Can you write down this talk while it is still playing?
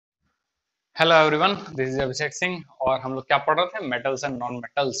Hello everyone, this is Abhishek Singh. और हम लोग क्या पढ़ रहे थे? मेटल्स एंड नॉन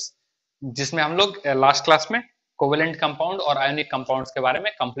मेटल्स, जिसमें हम लोग लास्ट क्लास में कोवेलेंट कंपाउंड और आयोनिक कंपाउंड्स के बारे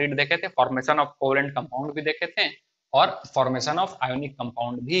में कंप्लीट देखे थे। फॉर्मेशन ऑफ कोवेलेंट कंपाउंड भी देखे थे और फॉर्मेशन ऑफ आयोनिक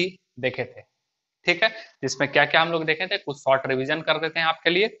कंपाउंड भी देखे थे। ठीक है, जिसमें क्या क्या हम लोग देखे थे, कुछ शॉर्ट रिवीजन कर देते हैं आपके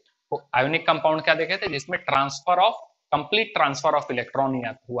लिए। तो आयोनिक कंपाउंड क्या देखे थे? जिसमें transfer of complete transfer of electron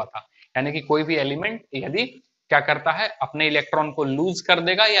हुआ था। यानी कि कोई भी एलिमेंट यदि क्या करता है, अपने इलेक्ट्रॉन को लूज कर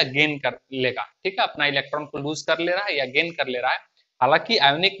देगा या गेन कर लेगा। ठीक है, अपना इलेक्ट्रॉन को लूज कर ले रहा है या गेन कर ले रहा है। हालांकि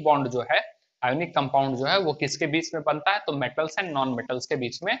आयोनिक बॉन्ड जो है, आयोनिक कंपाउंड जो है वो किसके बीच में बनता है? तो मेटल्स एंड नॉन मेटल्स के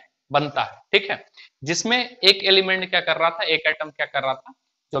बीच में बनता है। ठीक है, जिसमें एक एलिमेंट क्या कर रहा था, एक एटम क्या कर रहा था,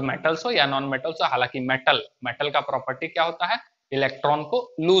 जो मेटल्स हो या नॉन मेटल्स हो। हालांकि मेटल मेटल का प्रॉपर्टी क्या होता है? इलेक्ट्रॉन को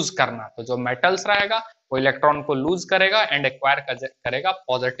लूज करना। तो जो मेटल्स रहेगा वो इलेक्ट्रॉन को लूज करेगा एंड एक्वायर करेगा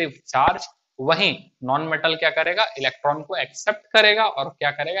पॉजिटिव चार्ज। वहीं नॉन मेटल क्या करेगा? इलेक्ट्रॉन को एक्सेप्ट करेगा और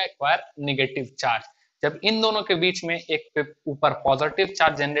क्या करेगा? Acquire negative charge. जब इन दोनों के बीच में एक पे ऊपर पॉजिटिव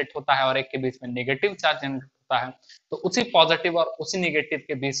चार्ज जनरेट होता है और एक के बीच में नेगेटिव चार्ज जनरेट होता है, तो उसी पॉजिटिव और उसी निगेटिव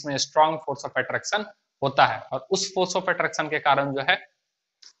के बीच में स्ट्रॉन्ग फोर्स ऑफ अट्रैक्शन होता है। और उस फोर्स ऑफ अट्रैक्शन के कारण जो है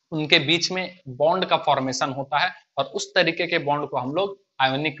उनके बीच में बॉन्ड का फॉर्मेशन होता है। और उस तरीके के बॉन्ड को हम लोग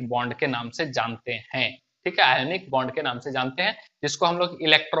आयोनिक बॉन्ड के नाम से जानते हैं। ठीक है, आयोनिक बॉन्ड के नाम से जानते हैं, जिसको हम लोग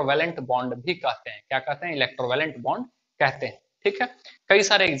इलेक्ट्रोवैलेंट बॉन्ड भी कहते हैं। क्या कहते हैं? इलेक्ट्रोवैलेंट बॉन्ड कहते हैं। ठीक है, कई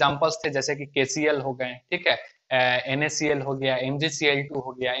सारे एग्जांपल्स थे, जैसे कि KCl हो गए, ठीक है, NaCl हो गया, MgCl2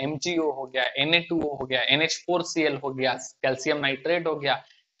 हो गया, MgO हो गया, Na2O हो गया, NH4Cl हो गया, कैल्शियम नाइट्रेट हो गया।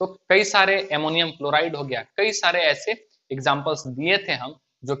 तो कई सारे, एमोनियम क्लोराइड हो गया, कई सारे ऐसे एग्जाम्पल्स दिए थे हम,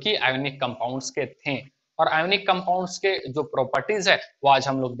 जो कि आयोनिक कंपाउंड्स के थे। और आयोनिक कंपाउंड्स के जो प्रॉपर्टीज है वो आज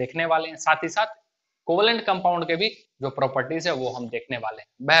हम लोग देखने वाले हैं। साथ ही साथ कोवेलेंट कंपाउंड के भी जो प्रॉपर्टीज है वो हम देखने वाले हैं।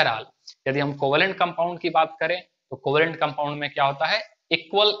 बहरहाल, यदि हम कोवेलेंट कंपाउंड की बात करें तो कोवेलेंट कंपाउंड में क्या होता है?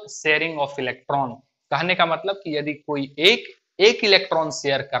 Equal sharing of electron. कहने का मतलब कि यदि कोई एक एक इलेक्ट्रॉन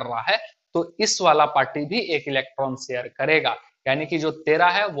शेयर कर रहा है तो इस वाला पार्टी भी एक इलेक्ट्रॉन शेयर करेगा। यानी कि जो तेरा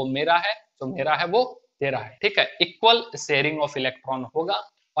है वो मेरा है, जो मेरा है वो तेरा है। ठीक है, इक्वल शेयरिंग ऑफ इलेक्ट्रॉन होगा।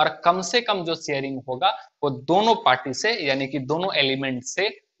 और कम से कम जो शेयरिंग होगा वो दोनों पार्टी से, यानी कि दोनों एलिमेंट से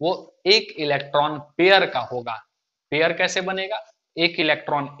वो एक इलेक्ट्रॉन पेयर का होगा। पेयर कैसे बनेगा? एक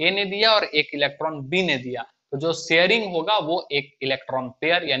इलेक्ट्रॉन ए ने दिया और एक इलेक्ट्रॉन बी ने दिया, तो जो शेयरिंग होगा वो एक इलेक्ट्रॉन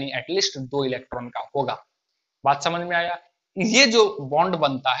पेयर यानी एटलीस्ट 2 इलेक्ट्रॉन का होगा। बात समझ में आया? ये जो बॉन्ड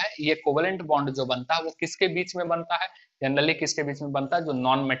बनता है, ये कोवेलेंट बॉन्ड जो बनता है वो किसके बीच में बनता है? जनरली किसके बीच में बनता है? जो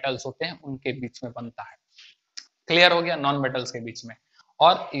नॉन मेटल्स होते हैं उनके बीच में बनता है। क्लियर हो गया? नॉन मेटल्स के बीच में।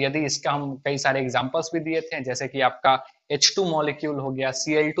 और यदि इसका हम कई सारे एग्जांपल्स भी दिए थे, जैसे कि आपका H2 मॉलिक्यूल हो गया,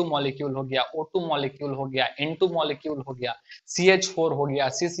 Cl2 मॉलिक्यूल हो गया, O2 मॉलिक्यूल हो गया, N2 मॉलिक्यूल हो गया, CH4 हो गया,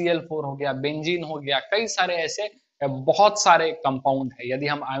 CCl4 हो गया, बेंजीन हो गया, कई सारे ऐसे बहुत सारे कंपाउंड है। यदि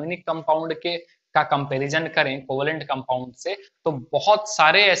हम आयोनिक कंपाउंड के का कंपैरिजन करें कोवेलेंट कंपाउंड से, तो बहुत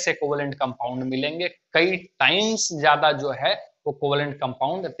सारे ऐसे कोवेलेंट कंपाउंड मिलेंगे। कई टाइम्स ज्यादा जो है वो कोवेलेंट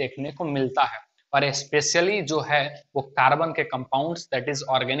कंपाउंड देखने को मिलता है। और स्पेशली जो है वो कार्बन के compounds, that is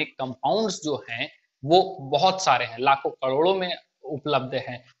organic compounds जो हैं वो बहुत सारे हैं, लाखों करोड़ों में उपलब्ध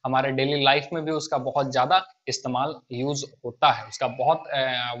है। हमारे डेली लाइफ में भी उसका बहुत ज्यादा इस्तेमाल यूज होता है, उसका बहुत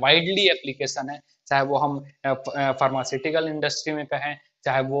वाइडली एप्लीकेशन है। चाहे वो हम फार्मास्यूटिकल इंडस्ट्री में कहें,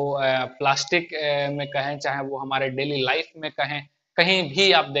 चाहे वो प्लास्टिक में कहें, चाहे वो हमारे डेली लाइफ में कहें, कहीं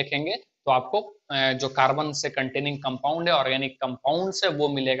भी आप देखेंगे तो आपको जो कार्बन से कंटेनिंग कंपाउंड है, ऑर्गेनिक कंपाउंड से वो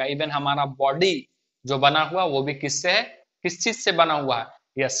मिलेगा। इवन हमारा बॉडी जो बना हुआ वो भी किससे है? किस चीज से बना हुआ है?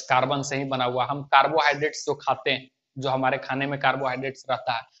 यस, कार्बन से ही बना हुआ। हम कार्बोहाइड्रेट्स जो खाते हैं, जो हमारे खाने में कार्बोहाइड्रेट्स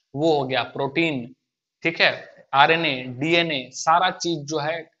रहता है, वो हो गया प्रोटीन। ठीक है, RNA, DNA, सारा चीज जो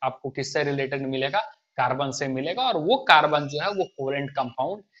है आपको किससे रिलेटेड मिलेगा? कार्बन से मिलेगा। और वो कार्बन जो है वो कोवेलेंट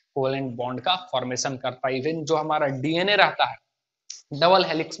कंपाउंड, कोवेलेंट बॉन्ड का फॉर्मेशन करता है। इवन जो हमारा DNA रहता है, डबल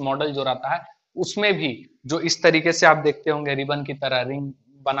हेलिक्स मॉडल जो रहता है, उसमें भी जो इस तरीके से आप देखते होंगे रिबन की तरह रिंग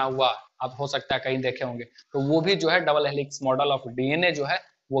बना हुआ, आप हो सकता है कहीं देखे होंगे, तो वो भी जो है double helix model of DNA जो है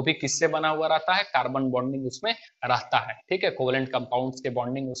वो भी किससे बना हुआ रहता है? कार्बन बॉन्डिंग उसमें रहता है। ठीक है, कोवेलेंट कंपाउंड्स के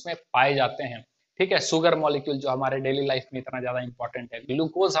बॉन्डिंग उसमें पाए जाते हैं। ठीक है, शुगर मॉलिक्यूल जो हमारे डेली लाइफ में इतना ज्यादा इंपॉर्टेंट है,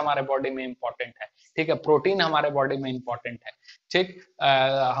 ग्लूकोज हमारे बॉडी में इंपॉर्टेंट है। ठीक है, प्रोटीन हमारे बॉडी में इंपॉर्टेंट है। ठीक,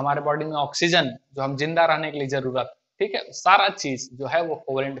 हमारे बॉडी में ऑक्सीजन जो हम जिंदा रहने के लिए जरूरत, ठीक है, सारा चीज जो है वो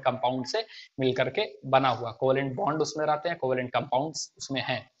कोवेलेंट कंपाउंड से मिलकर के बना हुआ। कोवेलेंट बॉन्ड उसमें रहते हैं, कोवेलेंट कंपाउंड्स उसमें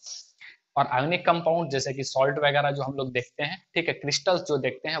हैं। और आयोनिक कंपाउंड जैसे कि सॉल्ट वगैरह जो हम लोग देखते हैं, ठीक है, क्रिस्टल्स जो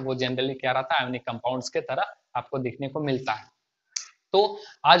देखते हैं, वो जनरली क्या रहता है? आयोनिक कंपाउंड्स के तरह आपको दिखने को मिलता है। तो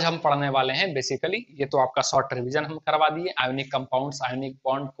आज हम पढ़ने वाले हैं बेसिकली, ये तो आपका शॉर्ट रिवीजन हम करवा दिए, ionic compounds, ionic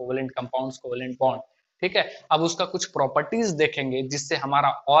bond, covalent compounds, covalent bond. ठीक है, अब उसका कुछ प्रॉपर्टीज देखेंगे जिससे हमारा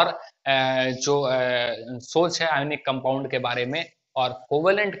और जो सोच है आयोनिक कंपाउंड के बारे में और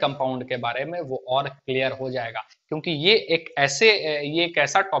कोवेलेंट कंपाउंड के बारे में वो और क्लियर हो जाएगा, क्योंकि ये एक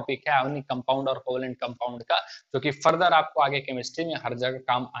ऐसा टॉपिक है आयोनिक कंपाउंड और कोवेलेंट कंपाउंड का जो कि फर्दर आपको आगे केमिस्ट्री में हर जगह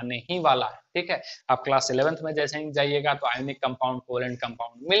काम आने ही वाला है। ठीक है, आप क्लास 11th में जैसे ही जाइएगा तो आयोनिक कंपाउंड कोवेलेंट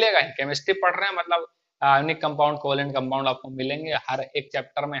कंपाउंड मिलेगा ही, केमिस्ट्री पढ़ रहे हैं मतलब आयोनिक कंपाउंड कोवेलेंट कंपाउंड आपको मिलेंगे हर एक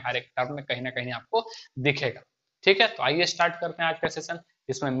चैप्टर में, हर एक टर्म में कहीं ना कहीं आपको दिखेगा। ठीक है, तो आइए स्टार्ट करते हैं आज का सेशन,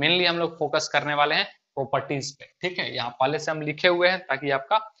 जिसमें मेनली हम लोग फोकस करने वाले हैं प्रॉपर्टीज पे। ठीक है, यहाँ पहले से हम लिखे हुए हैं ताकि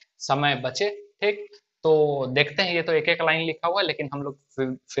आपका समय बचे। ठीक, तो देखते हैं, ये तो एक एक लाइन लिखा हुआ है लेकिन हम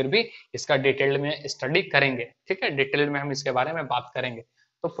लोग फिर भी इसका डिटेल में स्टडी करेंगे। ठीक है, डिटेल में हम इसके बारे में बात करेंगे।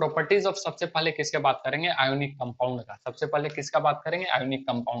 तो प्रॉपर्टीज ऑफ सबसे पहले किसके बात करेंगे, आयोनिक कंपाउंड का। सबसे पहले किसका बात करेंगे, आयोनिक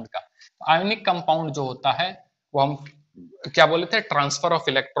कंपाउंड का। आयोनिक कंपाउंड जो होता है वो हम क्या बोले थे, ट्रांसफर ऑफ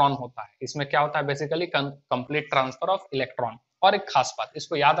इलेक्ट्रॉन होता है। इसमें क्या होता है, basically complete transfer of electron. और एक खास बात,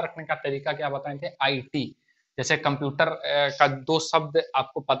 इसको याद रखने का तरीका क्या बताए थे, आईटी। जैसे कंप्यूटर का दो शब्द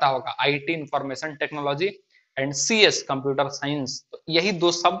आपको पता होगा, IT information technology and CS computer science. तो यही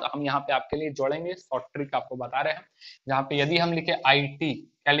दो शब्द हम यहाँ पे आपके लिए जोड़ेंगे, शॉर्ट ट्रिक आपको बता रहे हैं। जहाँ पे यदि हम लिखे आईटी,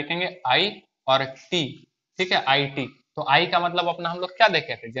 क्या लिखेंगे, आई और टी। ठीक है, आईटी। तो आई का मतलब अपना हम लोग क्या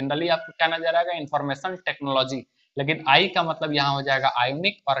देखे थे, जनरली आपको क्या नजर आएगा, इंफॉर्मेशन टेक्नोलॉजी। लेकिन आई का मतलब यहाँ हो जाएगा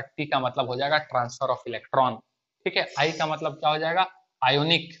आयोनिक और टी का मतलब हो जाएगा ट्रांसफर ऑफ इलेक्ट्रॉन। ठीक है, आई का मतलब क्या हो जाएगा,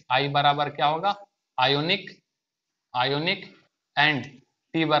 आयोनिक। आई बराबर क्या होगा, आयोनिक, आयोनिक एंड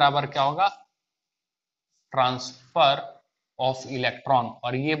टी बराबर क्या होगा, ट्रांसफर ऑफ इलेक्ट्रॉन।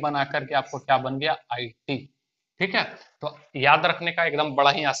 और ये बना करके आपको क्या बन गया, आईटी। ठीक है, तो याद रखने का एकदम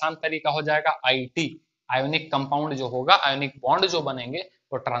बड़ा ही आसान तरीका हो जाएगा, आईटी। आयोनिक कंपाउंड जो होगा, आयोनिक बॉन्ड जो बनेंगे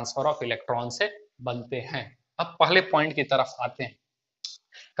वो ट्रांसफर ऑफ इलेक्ट्रॉन से बनते हैं। अब पहले पॉइंट की तरफ आते हैं।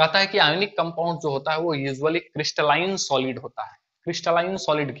 कहता है कि आयोनिक कंपाउंड जो होता है वो यूजुअली क्रिस्टलाइन सॉलिड होता है। क्रिस्टलाइन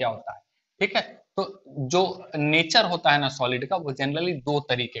सॉलिड क्या होता है, ठीक है, तो जो नेचर होता है ना सॉलिड का, वो जनरली दो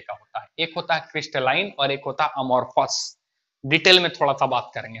तरीके का होता है। एक होता है क्रिस्टलाइन और एक होता है अमोर्फस। डिटेल में थोड़ा सा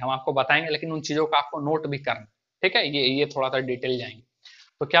बात करेंगे, हम आपको बताएंगे, लेकिन उन चीजों का आपको नोट भी करना। ठीक है, ये थोड़ा सा डिटेल जाएंगे।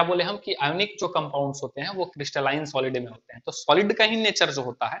 तो क्या बोले हम कि आयोनिक जो कंपाउंड्स होते हैं वो क्रिस्टलाइन सॉलिड में होते हैं। तो सॉलिड का ही नेचर जो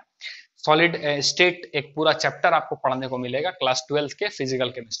होता है, सॉलिड स्टेट एक पूरा चैप्टर आपको पढ़ने को मिलेगा क्लास 12 के फिजिकल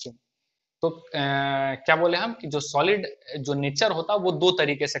केमिस्ट्री में। तो क्या बोले हम कि जो सॉलिड जो नेचर होता है वो दो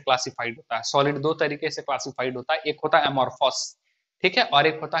तरीके से क्लासिफाइड होता है। सॉलिड दो तरीके से क्लासिफाइड होता है, एक होता है एमोर्फस, ठीक है, और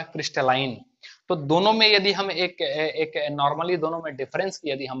एक होता है क्रिस्टलाइन। तो दोनों में यदि हम एक एक नॉर्मली दोनों में डिफरेंस की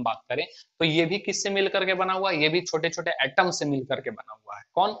यदि हम बात करें, तो ये भी किससे मिल करके बना हुआ है, ये भी छोटे छोटे एटम से मिल करके बना हुआ है।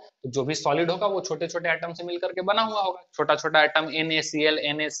 कौन, तो जो भी सॉलिड होगा वो छोटे छोटे एटम से मिल करके बना हुआ होगा। छोटा छोटा एटम NaCl,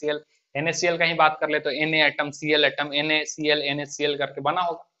 NaCl, NaCl का ही बात कर ले तो Na atom, Cl atom, NaCl, NaCl करके बना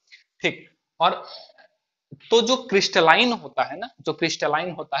होगा। ठीक, और तो जो क्रिस्टलाइन होता है ना, जो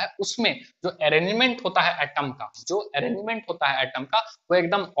क्रिस्टलाइन होता है उसमें जो अरेंजमेंट होता है एटम का, जो अरेंजमेंट होता है एटम का वो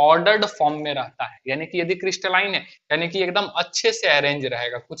एकदम ऑर्डर्ड फॉर्म में रहता है। यानी कि यदि क्रिस्टलाइन है यानी कि एकदम अच्छे से अरेंज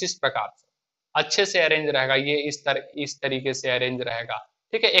रहेगा, कुछ इस प्रकार से अच्छे से अरेंज रहेगा, ये इस तरीके से अरेंज रहेगा।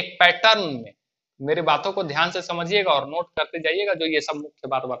 ठीक है, एक पैटर्न में। मेरी बातों को ध्यान से समझिएगा और नोट करते जाइएगा, जो ये सब मुख्य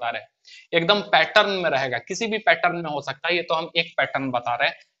बात बता रहे हैं एकदम पैटर्न में रहेगा। किसी भी पैटर्न में हो सकता है, ये तो हम एक पैटर्न बता रहे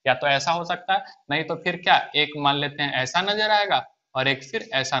हैं, या तो ऐसा हो सकता है, नहीं तो फिर क्या, एक मान लेते हैं ऐसा नजर आएगा और एक फिर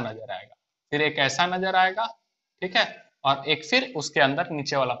ऐसा नजर आएगा, फिर एक ऐसा नजर आएगा, ठीक है, और एक फिर उसके अंदर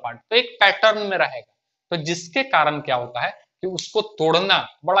नीचे वाला पार्ट, तो एक पैटर्न में रहेगा। तो जिसके कारण क्या होता है कि उसको तोड़ना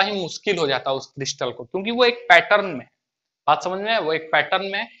बड़ा ही मुश्किल हो जाता है उस क्रिस्टल को, क्योंकि वो एक पैटर्न में, बात समझ में है, वो एक पैटर्न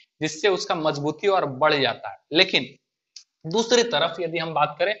में जिससे उसका मजबूती और बढ़ जाता है। लेकिन दूसरी तरफ यदि हम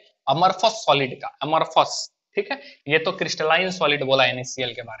बात करें अमरफस सॉलिड का, अमरफस, ठीक है, ये तो क्रिस्टलाइन सॉलिड बोला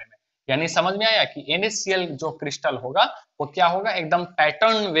NaCl के बारे में, यानी समझ में आया कि NaCl जो क्रिस्टल होगा वो क्या होगा, एकदम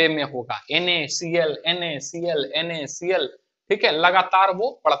पैटर्न वे में होगा, NaCl, NaCl, NaCl, ठीक है, लगातार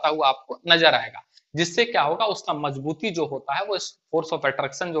वो बढ़ता हुआ आपको नजर आएगा। जिससे क्या होगा, उसका मजबूती जो होता है वो फोर्स ऑफ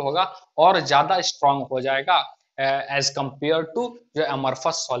अट्रैक्शन जो होगा और ज्यादा स्ट्रांग हो जाएगा एज कंपेयर टू जो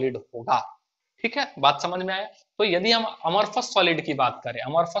अमरफस सॉलिड होगा। ठीक है, बात समझ में आया। तो यदि हम अमरफस सॉलिड की बात करें,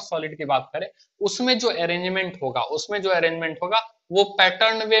 अमरफस सॉलिड की बात करें, उसमें जो अरेंजमेंट होगा, उसमें जो अरेंजमेंट होगा वो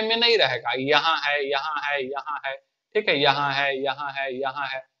पैटर्न वे में नहीं रहेगा, यहाँ है, यहाँ है, यहाँ है, ठीक है, यहाँ है, यहाँ है, यहाँ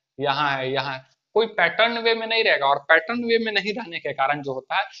है, यहाँ है, यहाँ है, कोई पैटर्न वे में नहीं रहेगा। और पैटर्न वे में नहीं रहने के कारण जो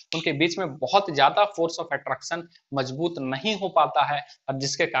होता है, उनके बीच में बहुत ज्यादा फोर्स ऑफ अट्रैक्शन मजबूत नहीं हो पाता है, और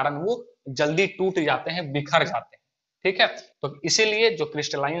जिसके कारण वो जल्दी टूट जाते हैं, बिखर जाते हैं। ठीक है। तो इसीलिए जो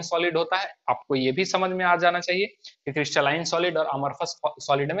क्रिस्टलाइन सॉलिड होता है, आपको ये भी समझ में आ जाना चाहिए कि क्रिस्टलाइन सॉलिड और अमorphous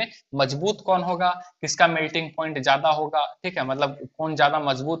सॉलिड में मजबूत कौन होगा, किसका मेल्टिंग पॉइंट ज्यादा होगा, ठीक है, मतलब कौन ज्यादा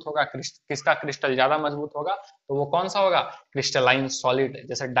मजबूत होगा, किसका क्रिस्टल ज्यादा मजबूत होगा, तो वो कौन सा होगा, क्रिस्टलाइन सॉलिड।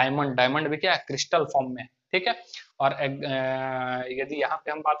 जैसे डायमंड, डायमंड भी क्या है, क्रिस्टल फॉर्म में, ठीक है। और यदि यहाँ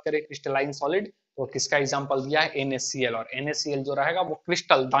पे हम बात करें क्रिस्टलाइन सॉलिड, तो किसका एग्जाम्पल दिया है, NaCl, और NaCl जो रहेगा वो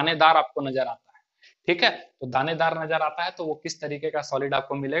क्रिस्टल दानेदार आपको नजर आता है, ठीक है। तो दानेदार नजर आता है तो वो किस तरीके का सॉलिड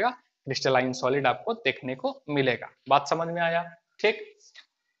आपको मिलेगा, क्रिस्टलाइन सॉलिड आपको देखने को मिलेगा। बात समझ में आया, ठीक।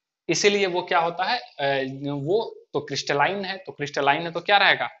 इसीलिए वो क्या होता है, वो तो क्रिस्टलाइन है, तो क्रिस्टलाइन है तो क्या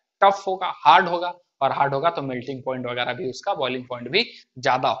रहेगा, टफ होगा, हार्ड होगा, और हार्ड होगा तो मेल्टिंग पॉइंट वगैरह भी उसका, बॉइलिंग पॉइंट भी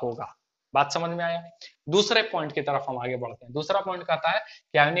ज्यादा होगा। बात समझ में आया। दूसरे पॉइंट की तरफ हम आगे बढ़ते हैं। दूसरा पॉइंट कहता है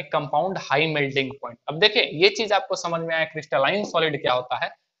कि ionic compound high melting point. अब देखिए ये चीज आपको समझ में आया, क्रिस्टलाइन सॉलिड क्या होता है,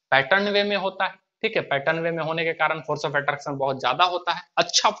 पैटर्न वे में होता है, ठीक है। पैटर्न वे में होने के कारण फोर्स ऑफ अट्रैक्शन बहुत ज्यादा होता है,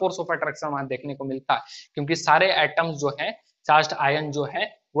 अच्छा फोर्स ऑफ अट्रैक्शन वहां देखने को मिलता है, क्योंकि सारे एटम्स जो है, चार्ज्ड आयन जो है,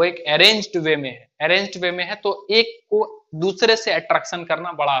 वो एक अरेंज्ड वे में है, अरेंज्ड वे में है तो एक को दूसरे से अट्रैक्शन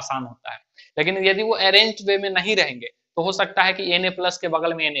करना बड़ा आसान होता है। लेकिन यदि वो अरेंज्ड वे में नहीं रहेंगे तो हो सकता है कि Na+ के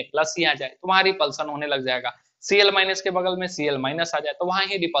बगल में Na+ ही आ जाए तो वहां रिपल्सन होने लग जाएगा, Cl- के बगल में Cl- आ जाए तो वहां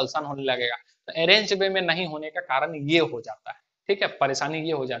ही रिपल्सन होने लगेगा। तो अरेंज वे में नहीं होने का कारण ये हो जाता है, ठीक है, परेशानी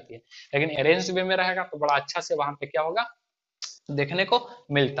ये हो जाती है। लेकिन अरेंज वे में रहेगा तो बड़ा अच्छा से वहां पे क्या होगा, देखने को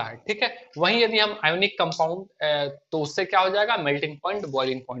मिलता है, ठीक है। वहीं यदि हम आयोनिक कंपाउंड, तो उससे क्या हो जाएगा, मेल्टिंग पॉइंट,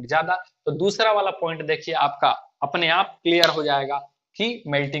 बॉइलिंग पॉइंट ज्यादा। तो दूसरा वाला पॉइंट देखिए आपका अपने आप क्लियर हो जाएगा कि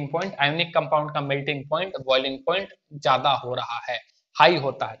मेल्टिंग पॉइंट, आयोनिक कंपाउंड का मेल्टिंग पॉइंट, बॉइलिंग पॉइंट ज्यादा हो रहा है, हाई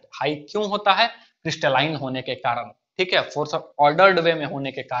होता है। हाई क्यों होता है, क्रिस्टलाइन होने के कारण, ठीक है, फोर्स ऑफ ऑर्डर्ड वे में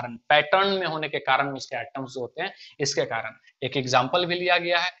होने के कारण, पैटर्न में होने के कारण, उसके एटम्स होते हैं इसके कारण। एक एग्जांपल भी लिया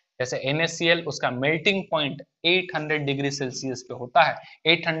गया है, जैसे NaCl, उसका मेल्टिंग पॉइंट 800 डिग्री सेल्सियस पे होता है,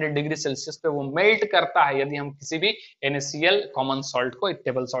 800 डिग्री सेल्सियस पे वो मेल्ट करता है यदि हम किसी भी NaCl कॉमन सॉल्ट को,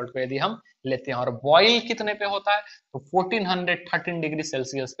 टेबल सॉल्ट को यदि हम लेते हैं। और बॉइल कितने पे होता है, तो 1413 डिग्री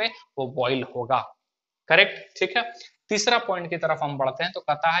सेल्सियस पे वो बॉइल होगा, करेक्ट, ठीक है। तीसरा पॉइंट की तरफ हम बढ़ते हैं, तो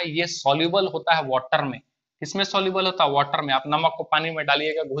कहता है ये सॉल्युबल होता है वाटर में। किसमें सॉल्युबल होता है, वाटर में। आप नमक को पानी में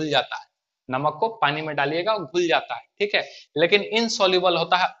डालिएगा घुल जाता है, नमक को पानी में डालिएगा घुल जाता है, ठीक है। लेकिन इनसॉल्युबल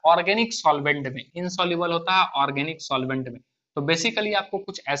होता है ऑर्गेनिक सॉल्वेंट में, इनसॉल्युबल होता है ऑर्गेनिक सॉल्वेंट में। तो बेसिकली आपको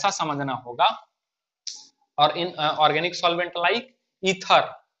कुछ ऐसा समझना होगा, और in organic solvent like ether,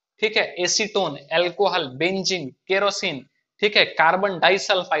 ठीक है, एसीटोन, एल्कोहल, बेंजीन, केरोसिन, ठीक है, कार्बन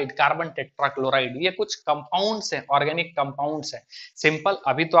डाइसल्फाइड, कार्बन टेट्राक्लोराइड, ये कुछ कंपाउंड्स हैं, ऑर्गेनिक कंपाउंड्स हैं। सिंपल,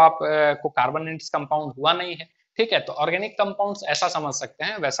 अभी तो आप को कार्बोनेट्स कंपाउंड हुआ नहीं है, ठीक है। तो ऑर्गेनिक कंपाउंड्स ऐसा समझ सकते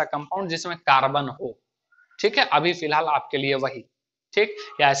हैं, वैसा कंपाउंड जिसमें कार्बन हो, ठीक है, अभी फिलहाल आपके लिए वही, ठीक।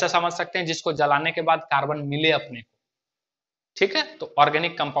 या ऐसा समझ सकते हैं जिसको जलाने के बाद कार्बन मिले अपने को, ठीक है। तो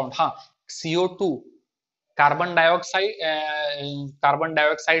ऑर्गेनिक कंपाउंड, हाँ, CO2, carbon dioxide, carbon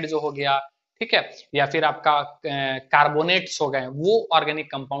dioxide जो हो गया, ठीक है, या फिर आपका कार्बोनेट्स हो गए, वो ऑर्गेनिक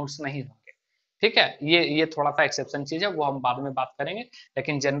कंपाउंड्स नहीं होंगे, ठीक है। ये थोड़ा सा एक्सेप्शन चीज है, वो हम बाद में बात करेंगे।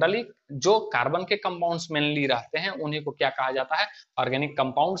 लेकिन जनरली जो कार्बन के कंपाउंड्स मेनली रहते हैं उन्हीं को क्या कहा जाता है, ऑर्गेनिक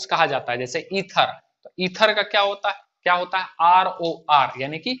कंपाउंड्स कहा जाता है। जैसे ईथर, तो ईथर का क्या होता है, क्या होता है, ROR,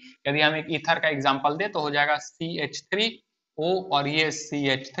 यानी कि यदि हम एक ईथर का एग्जाम्पल दे तो हो जाएगा CH3O, और ये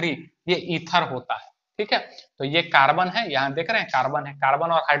CH3, ये ईथर होता है, ठीक है। तो ये कार्बन है, यहाँ देख रहे हैं कार्बन है,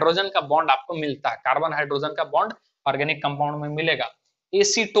 कार्बन और हाइड्रोजन का बॉन्ड आपको मिलता है, कार्बन हाइड्रोजन का बॉन्ड ऑर्गेनिक कंपाउंड में मिलेगा।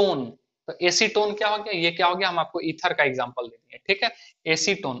 एसीटोन, तो एसीटोन क्या हो गया, ये क्या हो गया, हम आपको ईथर का एग्जांपल दे दिए, ठीक है।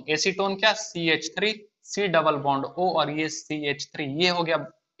 एसीटोन, एसीटोन क्या, CH3, C double bond O, और ये CH3, ये हो गया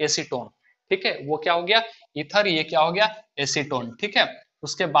एसीटोन, ठीक है। वो क्या हो गया, ईथर, ये क्या हो गया, एसीटोन, ठीक है।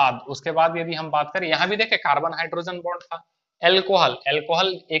 उसके बाद यदि हम बात करें, यहाँ भी देखे कार्बन हाइड्रोजन बॉन्ड था। एल्कोहल,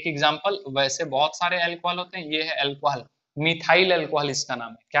 एल्कोहल एक एग्जांपल, वैसे बहुत सारे एल्कोहल होते हैं, ये है एल्कोहल, मिथाइल एल्कोहल इसका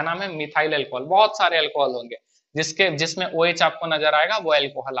नाम है, क्या नाम है, मिथाइल एल्कोहल। बहुत सारे एल्कोहल होंगे जिसमें OH आपको नजर आएगा, वो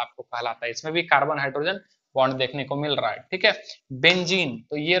एल्कोहल आपको कहलाता है। इसमें भी कार्बन हाइड्रोजन बॉन्ड देखने को मिल रहा है, ठीक है। बेंजीन,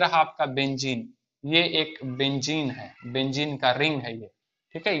 तो ये रहा आपका बेंजीन, ये एक बेंजीन है, बेंजीन का रिंग है ये,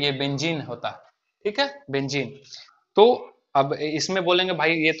 ठीक है, ये बेंजीन होता है, ठीक है, बेंजीन। तो अब इसमें बोलेंगे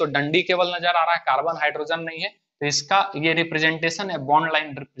भाई ये तो डंडी केवल नजर आ रहा है, कार्बन हाइड्रोजन नहीं है, तो इसका ये रिप्रेजेंटेशन है, बॉन्ड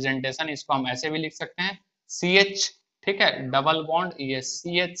लाइन रिप्रेजेंटेशन, इसको हम ऐसे भी लिख सकते हैं, CH, ठीक है, डबल बॉन्ड, ये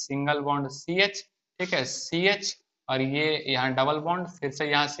CH, सिंगल बॉन्ड CH, ठीक है, CH, और ये यहाँ डबल बॉन्ड, फिर से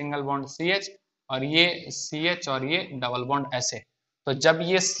यहाँ सिंगल बॉन्ड CH, और ये CH, और ये डबल बॉन्ड, ऐसे। तो जब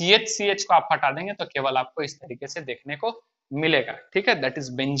ये CH को आप हटा देंगे तो केवल आपको इस तरीके से देखने को मिलेगा, ठीक है, दैट इज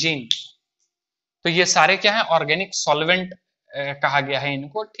बेंजीन। तो ये सारे क्या है, ऑर्गेनिक सॉल्वेंट कहा गया है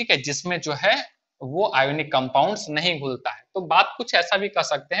इनको, ठीक है, जिसमें जो है वो आयोनिक कंपाउंड्स नहीं घुलता है। तो बात कुछ ऐसा भी कह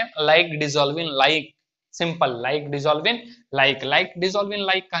सकते हैं, like dissolve in like, simple, like dissolve in like. Like dissolve in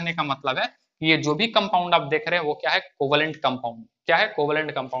like कहने का मतलब है कि ये जो भी कंपाउंड आप देख रहे हैं वो क्या है, कोवलेंट कंपाउंड। क्या है,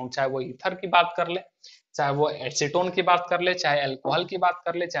 कोवलेंट कंपाउंड। चाहे वो ईथर की बात कर ले, चाहे वो एसीटोन की बात कर ले, चाहे अल्कोहल की बात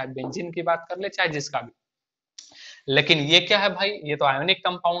कर ले, चाहे बेंजीन की बात कर ले, चाहे जिसका भी। लेकिन ये क्या है भाई, ये तो आयोनिक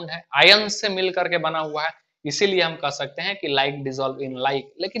कंपाउंड है, आयन से मिल करके बना हुआ है, इसीलिए हम कह सकते हैं कि लाइक डिजोल्व इन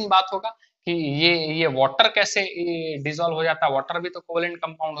लाइक। लेकिन बात होगा कि ये वाटर कैसे डिजोल्व हो जाता है, वाटर भी तो कोवलेंट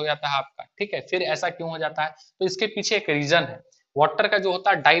कंपाउंड हो जाता है आपका, ठीक है। फिर ऐसा क्यों हो जाता है, तो इसके पीछे एक रीजन है। वाटर का जो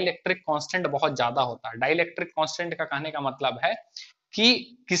होता है डाइलेक्ट्रिक कांस्टेंट बहुत ज्यादा होता है। डाइलेक्ट्रिक कांस्टेंट का कहने का मतलब है कि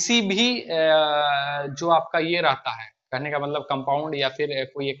किसी भी जो आपका ये रहता है, कहने का मतलब कंपाउंड या फिर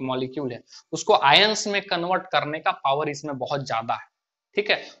कोई एक मॉलिक्यूल है, उसको आयंस में कन्वर्ट करने का पावर इसमें बहुत ज्यादा है,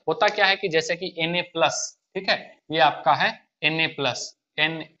 ठीक है। होता क्या है कि जैसे कि Na प्लस, ठीक है, ये आपका है Na प्लस,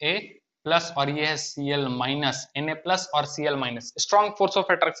 Na प्लस, और ये है Cl माइनस, Na प्लस और Cl minus, strong force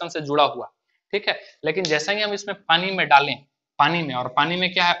of attraction से जुड़ा हुआ, ठीक है। लेकिन जैसा ही हम इसमें पानी में डालें, पानी में, और पानी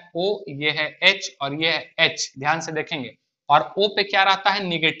में क्या है O, ये है H और ये है H, ध्यान से देखेंगे, और O पे क्या रहता है,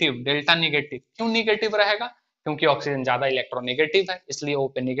 निगेटिव, डेल्टा निगेटिव। क्यों निगेटिव रहेगा, क्योंकि ऑक्सीजन ज्यादा इलेक्ट्रोनेगेटिव है, इसलिए O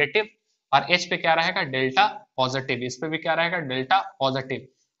पे निगेटिव। और H पे क्या रहेगा, डेल्टा पॉजिटिव, इस पे भी क्या रहेगा, डेल्टा पॉजिटिव।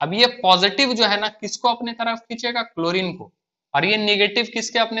 अब ये पॉजिटिव जो है ना, किसको अपने तरफ खींचेगा, क्लोरीन को, और ये निगेटिव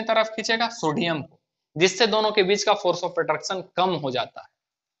किसके अपने तरफ खींचेगा, सोडियम को, जिससे दोनों के बीच का फोर्स ऑफ अट्रैक्शन कम हो जाता है।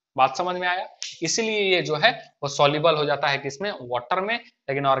 बात समझ में आया। इसीलिए ये जो है वो सॉल्युबल हो जाता है किसमें, वाटर में,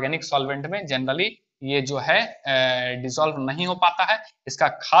 लेकिन ऑर्गेनिक सॉल्वेंट में जनरली ये जो है डिसॉल्व नहीं हो पाता है। इसका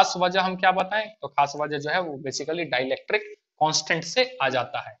खास वजह हम क्या बताएं, तो खास वजह जो है वो बेसिकली डाइलेक्ट्रिक कांस्टेंट से आ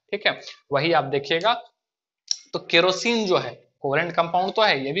जाता है, ठीक है। वही आप देखिएगा, तो केरोसिन जो है कोवलेंट कंपाउंड तो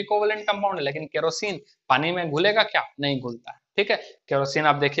है, ये भी कोवलेंट कंपाउंड है, लेकिन केरोसिन पानी में घुलेगा क्या, नहीं घुलता है, ठीक है। केरोसिन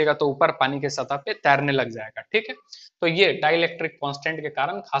आप देखिएगा तो ऊपर पानी के सतह पे तैरने लग जाएगा, ठीक है। तो ये डाइलेक्ट्रिक कांस्टेंट के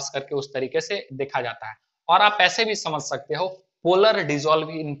कारण खास करके उस तरीके से देखा जाता है। और आप ऐसे भी समझ सकते हो, पोलर डिजोल्व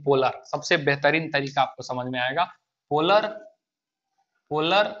इन पोलर, सबसे बेहतरीन तरीका आपको समझ में आएगा, पोलर,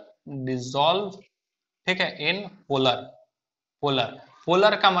 पोलर डिजोल्व, ठीक है, इन पोलर। पोलर,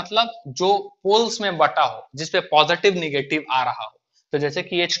 पोलर का मतलब जो पोल्स में बटा हो, जिसपे पॉजिटिव निगेटिव आ रहा हो। तो जैसे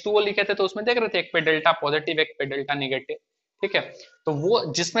कि H2O लिखे थे तो उसमें देख रहे थे, एक पे डेल्टा पॉजिटिव, एक पे डेल्टा निगेटिव, ठीक है। तो वो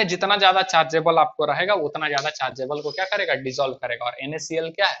जिसमें जितना ज्यादा चार्जेबल आपको रहेगा, उतना ज्यादा चार्जेबल को क्या करेगा, डिसॉल्व करेगा। और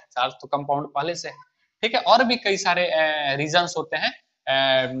NaCl क्या है, चार्ज तो कंपाउंड पहले से है, ठीक है। और भी कई सारे रीजंस होते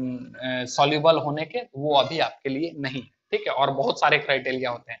हैं सॉल्युबल होने के, वो अभी आपके लिए नहीं, ठीक है। और बहुत सारे क्राइटेरिया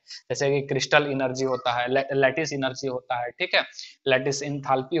होते हैं, जैसे कि क्रिस्टल एनर्जी होता है, लैटिस एनर्जी होता है, ठीक है, लैटिस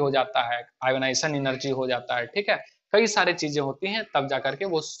इंथैल्पी हो जाता है, आयोनाइजेशन एनर्जी हो जाता है, ठीक है। कई सारी चीजें होती हैं, तब जाकर के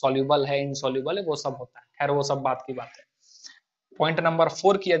वो सॉल्युबल है, इनसॉल्युबल है, वो सब होता है। खैर वो सब बात की बात है। पॉइंट नंबर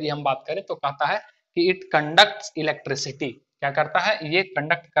 4 की यदि हम बात करें तो कहता है कि इट कंडक्ट्स इलेक्ट्रिसिटी। क्या करता है, ये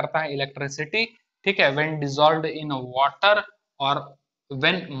कंडक्ट करता है इलेक्ट्रिसिटी, ठीक है, व्हेन डिसॉल्व्ड इन वाटर और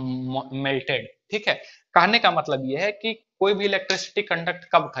व्हेन मेल्टेड, ठीक है। कहने का मतलब ये है कि कोई भी इलेक्ट्रिसिटी कंडक्ट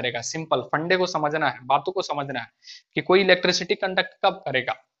कब करेगा, सिंपल फंडे को समझना है, बातों को समझना है कि कोई इलेक्ट्रिसिटी कंडक्ट कब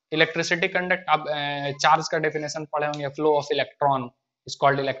करेगा। इलेक्ट्रिसिटी कंडक्ट, अब चार्ज का डेफिनेशन पढ़े होंगे, flow of electron is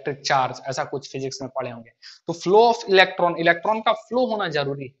called electric charge, ऐसा कुछ फिजिक्स में पढ़े होंगे। तो फ्लो ऑफ इलेक्ट्रॉन, इलेक्ट्रॉन का फ्लो होना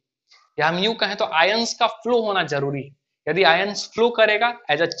जरूरी है, या हम यूं कहें तो आयंस का फ्लो होना जरूरी है। यदि आयंस फ्लो करेगा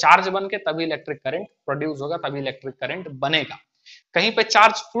एज अ चार्ज बन के, तभी इलेक्ट्रिक करंट प्रोड्यूस होगा, तभी इलेक्ट्रिक करंट बनेगा। कहीं पे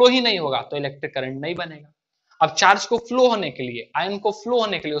चार्ज फ्लो ही नहीं होगा तो इलेक्ट्रिक करंट नहीं बनेगा। अब चार्ज को फ्लो होने के लिए, आयन को फ्लो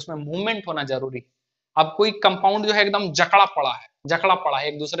होने के लिए उसमें मूवमेंट होना जरूरी है। अब कोई कंपाउंड जो है एकदम जकड़ा पड़ा है, जकड़ा पड़ा है,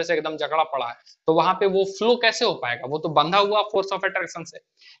 एक दूसरे से एकदम जकड़ा पड़ा है, तो वहां पे वो फ्लो कैसे हो पाएगा, वो तो बंधा हुआ फोर्स ऑफ अट्रैक्शन से।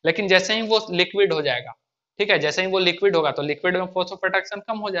 लेकिन जैसे ही वो लिक्विड हो जाएगा, ठीक है, जैसे ही वो लिक्विड होगा तो लिक्विड में फोर्स ऑफ अट्रैक्शन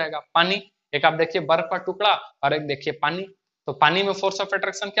कम हो जाएगा। पानी, एक आप देखिए बर्फ का टुकड़ा और एक देखिए पानी, तो पानी में फोर्स ऑफ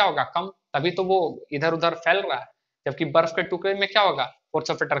अट्रैक्शन क्या होगा, कम, तभी तो वो इधर उधर फैल रहा है। जबकि बर्फ के टुकड़े में क्या होगा,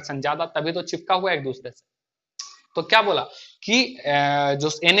 फोर्स ऑफ अट्रैक्शन ज्यादा, तभी तो चिपका हुआ है एक दूसरे से। तो क्या बोला कि जो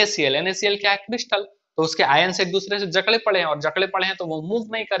NaCl क्या है, क्रिस्टल, तो उसके आयंस एक दूसरे से जकड़े पड़े हैं, और जकड़े पड़े हैं तो वो मूव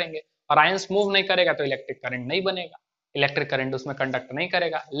नहीं करेंगे, और आयंस मूव नहीं करेगा तो इलेक्ट्रिक करंट नहीं बनेगा, इलेक्ट्रिक करंट उसमें कंडक्ट नहीं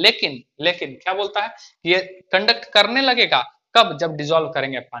करेगा। लेकिन लेकिन क्या बोलता है, ये कंडक्ट करने लगेगा कब, जब डिजोल्व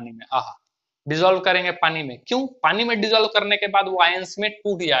करेंगे पानी में। आहा, डिजोल्व करेंगे पानी में, क्यों, पानी में डिजोल्व करने के बाद वो आयंस में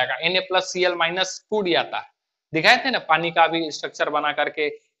टूट जाएगा, Na प्लस Cl माइनस टूट जाता है। दिखाए थे ना पानी का भी स्ट्रक्चर बना करके,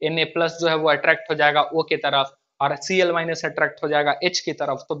 Na प्लस जो है वो अट्रैक्ट हो जाएगा O की तरफ, और Cl माइनस अट्रैक्ट हो जाएगा H की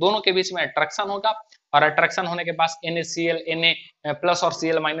तरफ, तो दोनों के बीच में अट्रैक्शन होगा, और अट्रैक्शन होने के बाद NaCl, Na प्लस और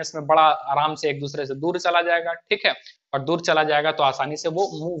Cl माइनस में बड़ा आराम से एक दूसरे से दूर चला जाएगा, ठीक है। और दूर चला जाएगा तो आसानी से वो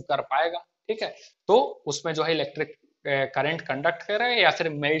मूव कर पाएगा, ठीक है। तो उसमें जो है इलेक्ट्रिक करंट कंडक्ट कर रहा है, या फिर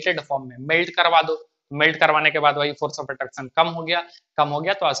मेल्टेड फॉर्म में मेल्ट करवा दो। मेल्ट करवाने के बाद वही फोर्स ऑफ अट्रैक्शन कम हो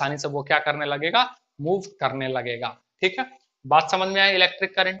गया तो आसानी से वो क्या करने लगेगा, मूव करने लगेगा। ठीक है, बात समझ में आई।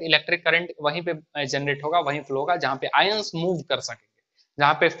 इलेक्ट्रिक करंट वहीं पे जनरेट होगा, वहीं फ्लो होगा जहां पे आयंस मूव कर सकेंगे,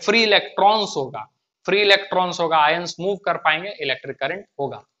 जहां पे फ्री इलेक्ट्रॉन्स होगा, आयंस मूव कर पाएंगे, इलेक्ट्रिक करंट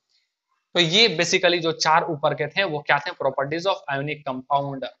होगा। तो ये बेसिकली जो चार ऊपर के थे वो क्या थे, प्रॉपर्टीज ऑफ आयोनिक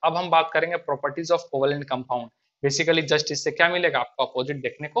कंपाउंड। अब हम बात करेंगे properties of covalent compound. Basically just इससे क्या मिलेगा, आपको अपोजिट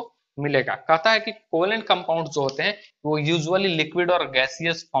देखने को मिलेगा। कहता है कि कोवेलेंट कंपाउंड जो होते हैं वो यूजुअली लिक्विड और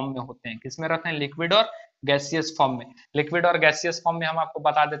गैसियस फॉर्म में होते हैं। किसमें रहते हैं, लिक्विड और गैसियस फॉर्म में। लिक्विड और गैसियस फॉर्म में हम आपको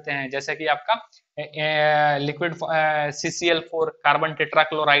बता देते हैं, जैसे कि आपका लिक्विड CCl4, कार्बन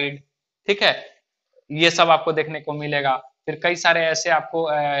टेट्राक्लोराइड, ठीक है, ये सब आपको देखने को मिलेगा। फिर कई सारे ऐसे आपको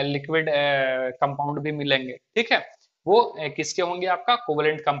लिक्विड कंपाउंड भी मिलेंगे। ठीक है, वो किसके होंगे, आपका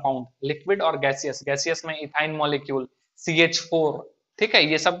कोवेलेंट कंपाउंड। लिक्विड और गैसियस, गैसियस में इथाइन मॉलिक्यूल, CH4, ठीक है,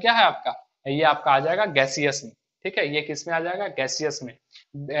 ये सब क्या है आपका, ये आपका आ जाएगा गैसियस में। ठीक है, ये किस में आ जाएगा, गैसियस में।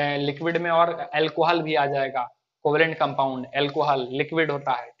 लिक्विड में और एल्कोहल भी आ जाएगा, कोवेलेंट कंपाउंड। एल्कोहल लिक्विड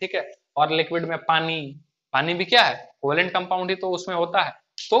होता है, ठीक है, और लिक्विड में पानी, पानी भी क्या है, कोवेलेंट कंपाउंड ही तो उसमें होता है।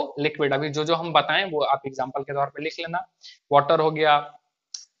 तो लिक्विड अभी जो जो हम बताएं वो आप एग्जांपल के तौर पे लिख लेना। वाटर हो गया,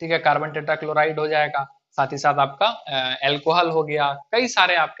 ठीक है, कार्बन टेट्राक्लोराइड हो जाएगा, साथ ही साथ आपका एल्कोहल हो गया। कई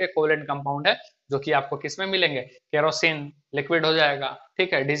सारे आपके कोवेलेंट कंपाउंड है जो कि आपको किसमें मिलेंगे, केरोसिन लिक्विड हो जाएगा,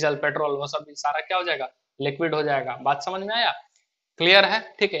 ठीक है, डीजल पेट्रोल वो सब सारा क्या हो जाएगा, लिक्विड हो जाएगा। बात समझ में आया, क्लियर है।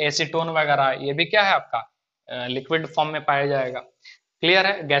 ठीक है, एसीटोन वगैरह ये भी क्या है आपका लिक्विड फॉर्म में पाया जाएगा। क्लियर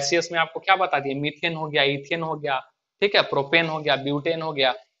है। गैसियस में आपको क्या बता दिए, मीथेन हो गया, इथेन हो गया, ठीक है, प्रोपेन हो गया, ब्यूटेन हो गया,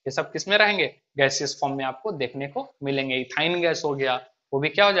 ये सब किसमें रहेंगे, गैसियस फॉर्म में आपको देखने को मिलेंगे। इथाइन गैस हो गया, वो भी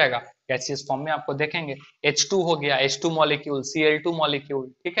क्या हो जाएगा, गैसियस फॉर्म में आपको देखेंगे। H2 हो गया, H2 मॉलिक्यूल, Cl2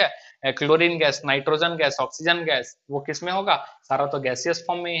 मॉलिक्यूल, ठीक है, chlorine gas, nitrogen gas, oxygen gas, वो किसमें होगा, सारा तो गैसियस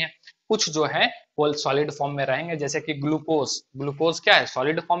फॉर्म में ही है। कुछ जो है वो सॉलिड फॉर्म में रहेंगे, जैसे कि ग्लूकोज, ग्लूकोज क्या है,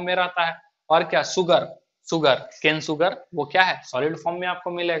 सॉलिड फॉर्म में रहता है। और क्या, सुगर, सुगर केन सुगर, वो क्या है, सॉलिड फॉर्म में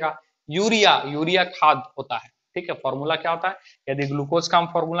आपको मिलेगा। यूरिया, यूरिया खाद होता है, ठीक है, फॉर्मूला क्या होता है, यदि ग्लूकोज का हम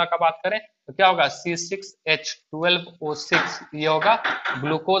फॉर्मूला का बात करें तो क्या होगा, C6H12O6, ये होगा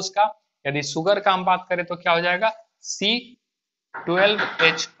ग्लूकोज का। यदि शुगर का हम बात करें तो क्या हो जाएगा,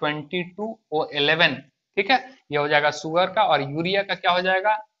 C12H22O11, ठीक है, ये हो जाएगा शुगर का। और यूरिया का क्या हो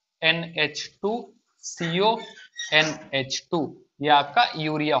जाएगा, NH2CONH2, ये आपका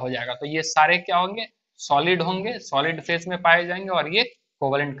यूरिया हो जाएगा। तो ये सारे क्या होंगे, सॉलिड होंगे, सॉलिड फेज में पाए जाएंगे, और ये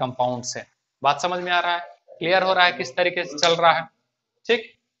कोवेलेंट कंपाउंड्स है। बात समझ में आ रहा है, क्लियर हो रहा है किस तरीके से चल रहा है।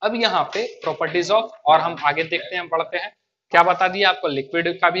 ठीक, अब यहाँ पे प्रॉपर्टीज ऑफ, और हम आगे देखते हैं, बढ़ते हैं। क्या बता दिया आपको,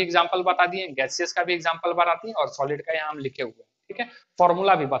 लिक्विड का भी एग्जांपल बता दिए, गैसियस का भी एग्जांपल बता दिए, और सॉलिड का यहाँ हम लिखे हुए हैं। ठीक है,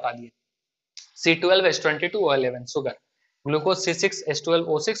 फॉर्मूला भी बता दिए, C12H22O11 शुगर, ग्लूकोज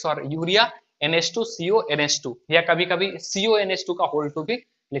C6H12O6, और यूरिया NH2CONH2, या कभी कभी CONH2 का होल टू भी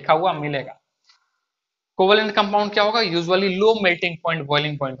लिखा हुआ मिलेगा। कोवेलेंट कंपाउंड क्या होगा, usually low melting point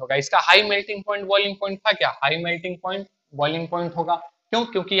boiling point होगा। इसका high melting point boiling point था क्या, high melting point boiling point होगा। क्यों,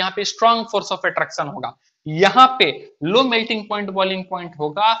 क्योंकि यहाँ पे स्ट्रॉन्ग फोर्स ऑफ अट्रैक्शन होगा। यहाँ पे low melting point boiling point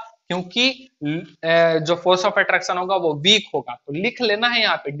होगा क्योंकि जो फोर्स ऑफ अट्रैक्शन होगा वो वीक होगा। तो लिख लेना है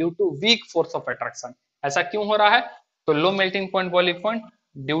यहाँ पे, due two weak force of attraction. ऐसा क्यों हो रहा है, तो low melting point boiling point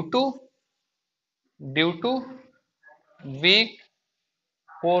due two weak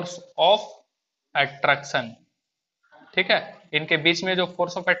force of attraction. ठीक है, इनके बीच में जो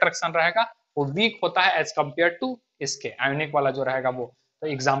फोर्स ऑफ अट्रैक्शन रहेगा वो वीक होता है एज कंपेयर टू इसके आयोनिक वाला जो रहेगा वो। तो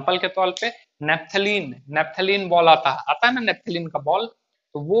एग्जांपल के तौर पे नेप्थलीन बॉल आता है ना, नेप्थलीन का बॉल,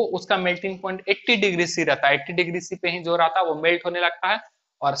 तो वो उसका मेल्टिंग पॉइंट 80 डिग्री सी रहता है, 80 डिग्री सी पे ही जो रहता है वो मेल्ट होने लगता है।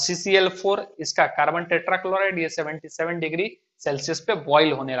 और CCl4 इसका कार्बन टेट्राक्लोराइड, ये 77 डिग्री सेल्सियस पे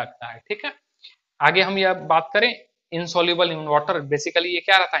बॉइल होने लगता है। ठीक है, आगे हम यह बात करें, इनसॉल्युबल इन वाटर, बेसिकली ये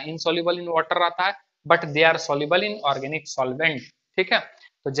क्या रहता है, इनसॉल्युबल इन वाटर रहता है, but they are soluble in organic solvent. ठीक है,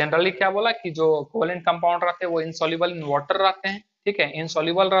 तो जनरली क्या बोला कि जो कोवेलेंट कंपाउंड रहते हैं वो इनसॉल्युबल इन वाटर रहते हैं। ठीक है,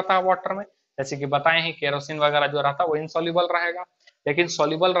 इनसॉल्युबल रहता है वाटर में, जैसे कि बताए हैं केरोसिन वगैरह जो रहता है वो इनसॉल्युबल रहेगा, लेकिन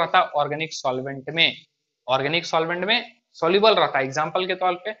सॉल्युबल रहता है ऑर्गेनिक सॉल्वेंट में। ऑर्गेनिक सॉल्वेंट में सॉल्युबल रहता है। एग्जाम्पल के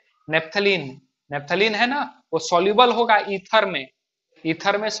तौर पे नेप्थलीन, नेप्थलीन है ना, वो सॉल्युबल होगा ईथर में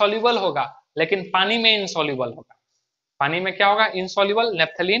सॉल्युबल होगा, लेकिन पानी में इनसॉल्युबल होगा। पानी में क्या होगा, इनसॉल्युबल।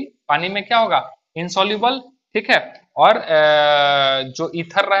 नेप्थलीन पानी में क्या होगा, इनसॉल्युबल। ठीक है, और जो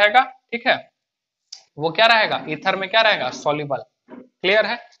ईथर रहेगा, ठीक है, वो क्या रहेगा, ईथर में क्या रहेगा, सॉल्युबल। क्लियर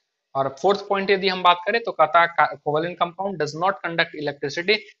है। और फोर्थ पॉइंट यदि हम बात करें तो कहता है covalent compound does not conduct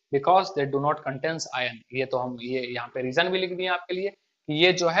electricity because they do not contains ion. ये तो हम ये यहाँ पे रीजन भी लिख दिए आपके लिए कि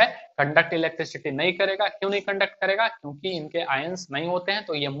ये जो है कंडक्ट इलेक्ट्रिसिटी नहीं करेगा। क्यों नहीं कंडक्ट करेगा? क्योंकि इनके आयंस नहीं होते हैं,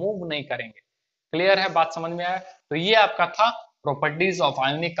 तो ये मूव नहीं करेंगे। क्लियर है? बात समझ में आया? तो ये आपका था properties of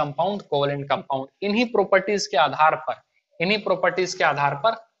ionic compound, covalent compound. इन्हीं प्रॉपर्टीज के आधार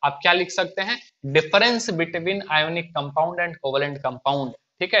पर आप क्या लिख सकते हैं? Difference between ionic compound and covalent compound.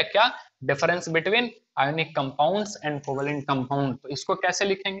 ठीक है? क्या difference between ionic compounds and covalent compound. तो इसको कैसे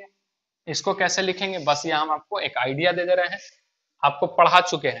लिखेंगे? बस ये हम आपको एक आइडिया दे रहे हैं, आपको पढ़ा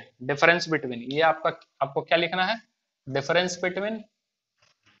चुके हैं। डिफरेंस बिटवीन, ये आपको क्या लिखना है? Difference between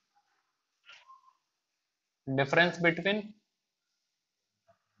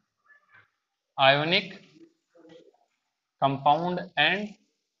ionic compound and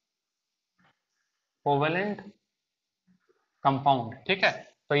covalent compound. ठीक है?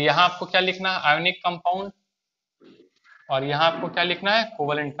 तो यहां आपको क्या लिखना है? आयोनिक कंपाउंड, और यहां आपको क्या लिखना है?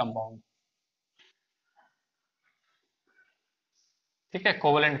 Covalent compound. ठीक है?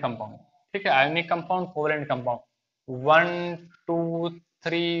 Covalent compound. ठीक है? Ionic compound, covalent compound, 1 2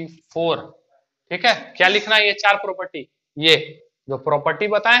 3 4। ठीक है? क्या लिखना है? ये चार प्रॉपर्टी, ये जो प्रॉपर्टी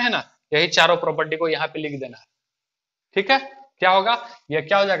बताए हैं ना, यही चारों प्रॉपर्टी को यहाँ पे लिख देना है। ठीक है? क्या होगा? ये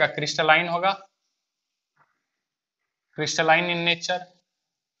क्या हो जाएगा? क्रिस्टलाइन होगा, क्रिस्टलाइन इन नेचर।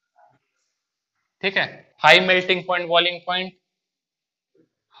 ठीक है? High melting point, boiling point,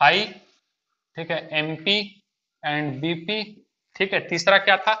 high. ठीक है? MP and BP. ठीक है? तीसरा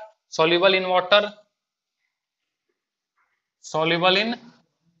क्या था? Soluble in water, soluble in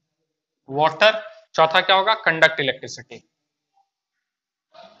water. चौथा क्या होगा? Conduct electricity,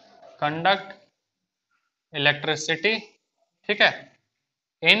 conduct electricity. ठीक है?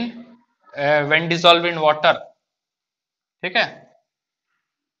 In when dissolve in water. ठीक है?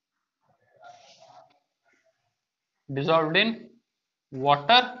 डिसॉल्व्ड इन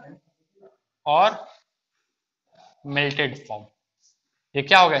वाटर और मेल्टेड फॉर्म। ये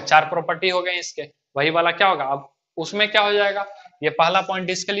क्या हो गया? चार प्रॉपर्टी हो गए इसके। वही वाला क्या होगा अब? उसमें क्या हो जाएगा? ये पहला पॉइंट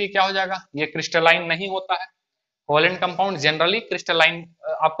इसके लिए क्या हो जाएगा? ये क्रिस्टलाइन नहीं होता है। कोवेलेंट कंपाउंड जनरली क्रिस्टलाइन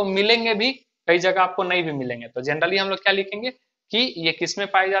आपको मिलेंगे भी, कई जगह आपको नहीं भी मिलेंगे। तो जनरली हम लोग क्या लिखेंगे कि ये किस में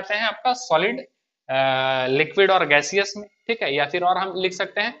पाए जाते हैं? आपका सॉलिड, लिक्विड और गैसियस में। ठीक है? या फिर और हम लिख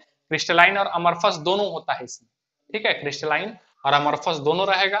सकते हैं क्रिस्टलाइन और अमरफस दोनों होता है इसमें। ठीक है? क्रिस्टलाइन और अमरफस दोनों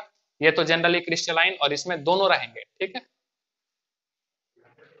रहेगा। ये तो जनरली क्रिस्टलाइन और इसमें दोनों रहेंगे। ठीक है?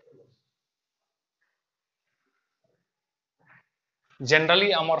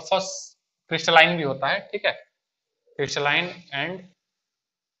 जनरली अमorphous क्रिस्टलाइन भी होता है। ठीक है? क्रिस्टलाइन एंड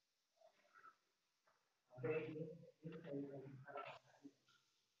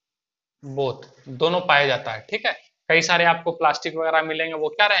बोथ, दोनों पाया जाता है। ठीक है? कई सारे आपको प्लास्टिक वगैरह मिलेंगे, वो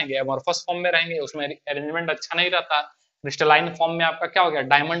क्या रहेंगे? अमorphous फॉर्म में रहेंगे, उसमें अरेंजमेंट अच्छा नहीं रहता। क्रिस्टलाइन फॉर्म में आपका क्या हो गया?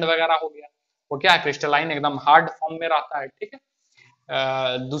 डायमंड वगैरह हो गया, वो क्या है? क्रिस्टलाइन एकदम हार्ड फॉर्म में रहता है। ठीक है?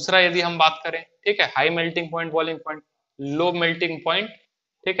 दूसरा यदि हम बात करें, ठीक है, high melting point, boiling point, low melting point,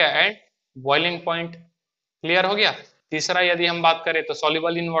 ठीक है, एंड बॉइलिंग पॉइंट। क्लियर हो गया? तीसरा यदि हम बात करें तो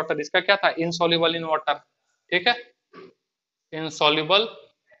सॉल्युबल इन वाटर, इसका क्या था? Insoluble in water. ठीक है? इनसॉल्युबल,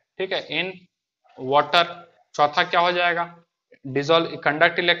 ठीक है, इन वाटर। चौथा क्या हो जाएगा? Dissolve,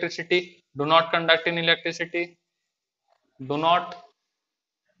 conduct electricity, do not conduct in electricity, do not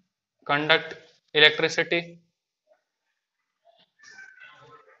conduct electricity.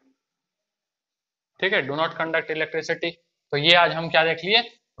 ठीक है? Do not conduct electricity. तो ये आज हम क्या देख लिए?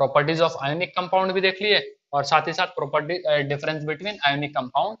 प्रॉपर्टीज ऑफ आयोनिक कंपाउंड भी देख लिए, और साथ ही साथ property difference between ionic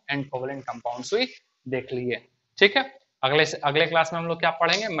compound and covalent compounds भी देख लिए। ठीक है? अगले क्लास में हम लोग क्या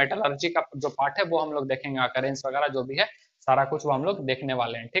पढ़ेंगे? मेटलर्जी का जो पार्ट है वो हम लोग देखेंगे, अकरेंस वगैरह जो भी है सारा कुछ वो हम लोग देखने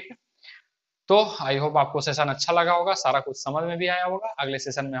वाले हैं। ठीक है? तो आई होप आपको सेशन अच्छा लगा होगा, सारा कुछ समझ में भी आया होगा। अगले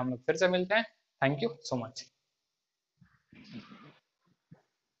सेशन में हम लोग फिर से मिलते हैं। Thank you so much.